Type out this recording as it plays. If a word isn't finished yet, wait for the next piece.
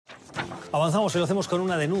Avanzamos y lo hacemos con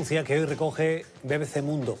una denuncia que hoy recoge BBC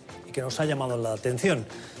Mundo y que nos ha llamado la atención.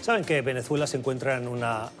 Saben que Venezuela se encuentra en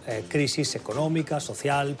una crisis económica,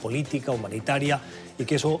 social, política, humanitaria y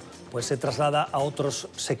que eso pues, se traslada a otros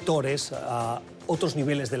sectores, a otros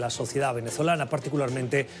niveles de la sociedad venezolana,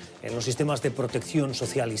 particularmente en los sistemas de protección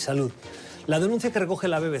social y salud. La denuncia que recoge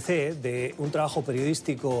la BBC de un trabajo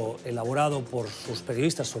periodístico elaborado por sus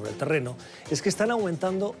periodistas sobre el terreno es que están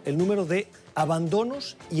aumentando el número de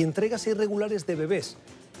abandonos y entregas irregulares de bebés,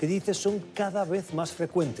 que dice son cada vez más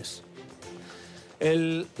frecuentes.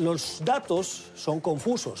 Los datos son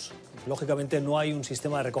confusos. Lógicamente no hay un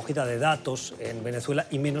sistema de recogida de datos en Venezuela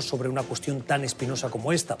y menos sobre una cuestión tan espinosa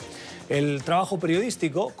como esta. El trabajo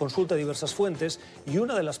periodístico consulta diversas fuentes y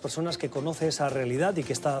una de las personas que conoce esa realidad y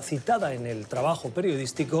que está citada en el trabajo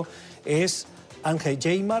periodístico es Ángel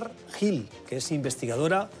Yeimar Gil, que es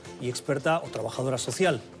investigadora y experta o trabajadora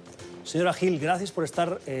social. Señora Gil, gracias por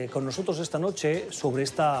estar con nosotros esta noche sobre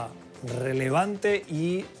esta relevante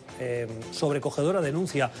y sobrecogedora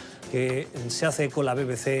denuncia que se hace con la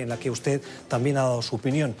BBC, en la que usted también ha dado su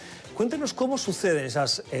opinión. Cuéntenos cómo suceden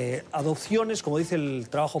esas adopciones, como dice el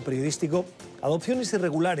trabajo periodístico, adopciones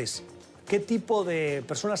irregulares. ¿Qué tipo de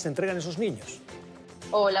personas se entregan esos niños?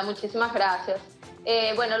 Hola, muchísimas gracias.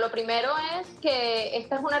 Bueno, lo primero es que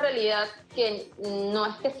esta es una realidad que no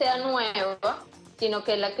es que sea nueva, sino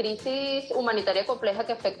que la crisis humanitaria compleja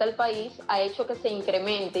que afecta al país ha hecho que se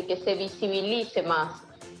incremente y que se visibilice más.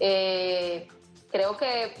 Creo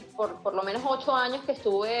que por lo menos 8 años que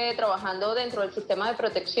estuve trabajando dentro del sistema de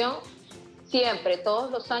protección, siempre,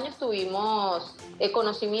 todos los años tuvimos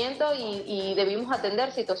conocimiento y debimos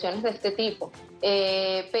atender situaciones de este tipo.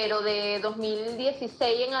 Pero de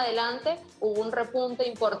 2016 en adelante hubo un repunte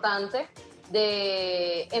importante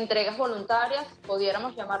de entregas voluntarias,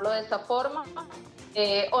 pudiéramos llamarlo de esa forma,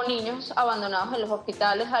 o niños abandonados en los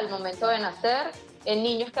hospitales al momento de nacer,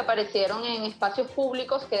 niños que aparecieron en espacios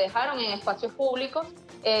públicos, que dejaron en espacios públicos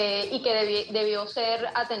y que debió ser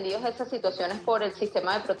atendidos esas situaciones por el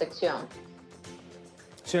sistema de protección.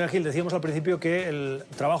 Señora Gil, decíamos al principio que el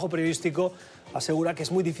trabajo periodístico asegura que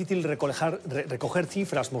es muy difícil recoger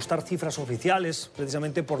cifras, mostrar cifras oficiales,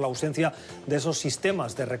 precisamente por la ausencia de esos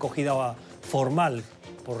sistemas de recogida formal,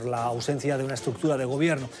 por la ausencia de una estructura de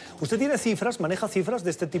gobierno. ¿Usted tiene cifras, maneja cifras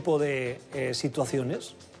de este tipo de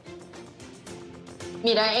situaciones?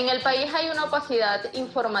 Mira, en el país hay una opacidad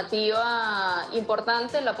informativa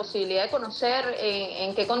importante. La posibilidad de conocer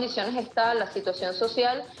en qué condiciones está la situación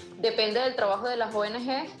social depende del trabajo de las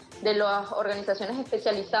ONGs, de las organizaciones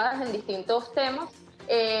especializadas en distintos temas,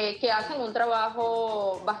 que hacen un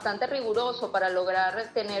trabajo bastante riguroso para lograr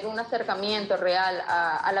tener un acercamiento real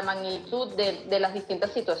a la magnitud de las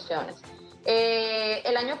distintas situaciones.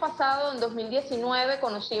 El año pasado, en 2019,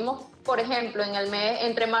 conocimos, por ejemplo,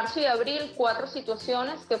 entre marzo y abril, 4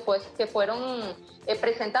 situaciones que fueron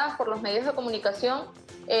presentadas por los medios de comunicación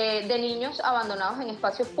de niños abandonados en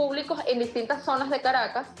espacios públicos en distintas zonas de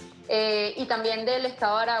Caracas y también del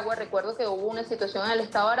estado de Aragua. Recuerdo que hubo una situación en el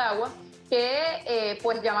estado de Aragua que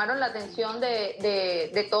pues llamaron la atención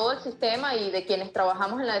de todo el sistema y de quienes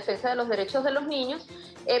trabajamos en la defensa de los derechos de los niños,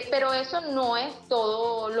 pero eso no es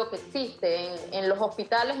todo lo que existe. En los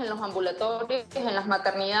hospitales, en los ambulatorios, en las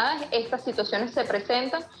maternidades, estas situaciones se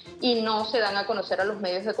presentan y no se dan a conocer a los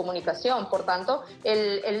medios de comunicación. Por tanto,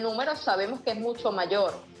 el número sabemos que es mucho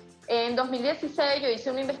mayor. En 2016 yo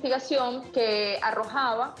hice una investigación que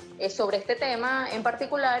arrojaba sobre este tema en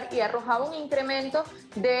particular y arrojaba un incremento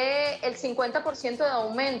del 50% de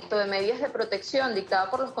aumento de medidas de protección dictada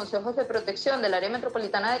por los consejos de protección del área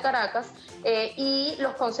metropolitana de Caracas y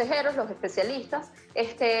los consejeros, los especialistas,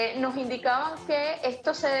 nos indicaban que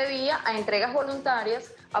esto se debía a entregas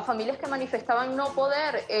voluntarias a familias que manifestaban no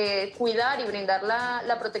poder cuidar y brindar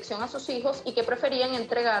la protección a sus hijos y que preferían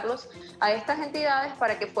entregarlos a estas entidades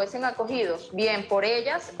para que fuesen acogidos bien por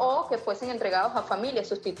ellas o que fuesen entregados a familias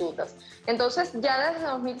sustitutas. Entonces ya desde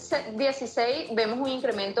 2016 vemos un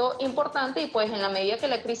incremento importante y pues en la medida que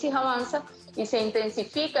la crisis avanza y se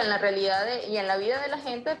intensifica en la realidad y en la vida de la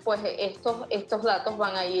gente, pues estos datos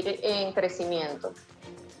van a ir en crecimiento.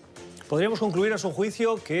 Podríamos concluir a su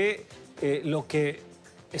juicio que lo que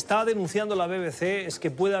está denunciando la BBC es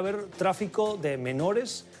que puede haber tráfico de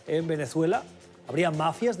menores en Venezuela. ¿Habría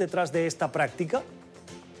mafias detrás de esta práctica?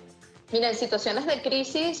 Mira, en situaciones de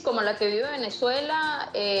crisis como la que vive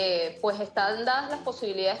Venezuela, pues están dadas las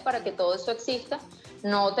posibilidades para que todo eso exista.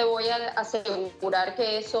 No te voy a asegurar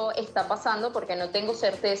que eso está pasando porque no tengo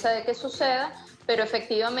certeza de que suceda, pero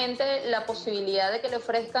efectivamente la posibilidad de que le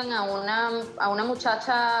ofrezcan a una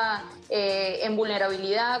muchacha en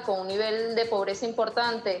vulnerabilidad, con un nivel de pobreza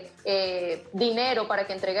importante, dinero para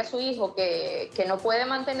que entregue a su hijo que no puede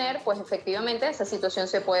mantener, pues efectivamente esa situación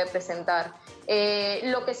se puede presentar.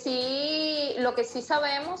 Lo que sí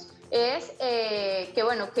sabemos es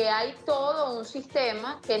que hay todo un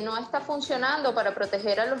sistema que no está funcionando para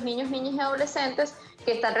proteger a los niños, niñas y adolescentes,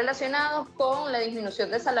 que están relacionados con la disminución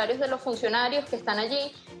de salarios de los funcionarios que están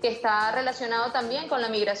allí, que está relacionado también con la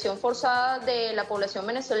migración forzada de la población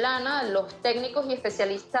venezolana. Los técnicos y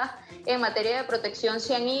especialistas en materia de protección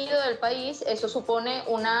se han ido del país. Eso supone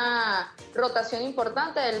una rotación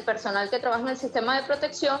importante del personal que trabaja en el sistema de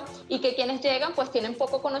protección, y que quienes llegan pues tienen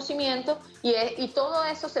poco conocimiento, y todo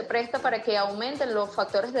eso se presta para que aumenten los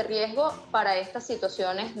factores de riesgo para estas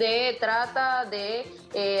situaciones de trata, de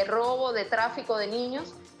robo, de tráfico de niños.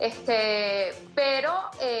 Pero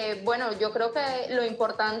yo creo que lo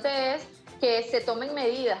importante es que se tomen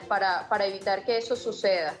medidas para evitar que eso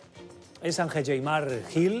suceda. Es Ángel Geimar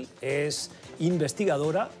Gil, es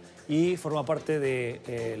investigadora y forma parte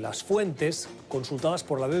de las fuentes consultadas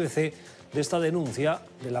por la BBC de esta denuncia,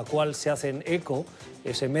 de la cual se hacen eco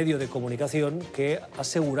ese medio de comunicación que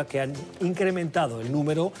asegura que han incrementado el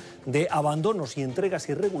número de abandonos y entregas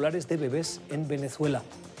irregulares de bebés en Venezuela.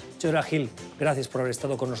 Señora Gil, gracias por haber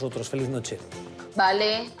estado con nosotros. Feliz noche.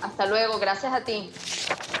 Vale, hasta luego. Gracias a ti.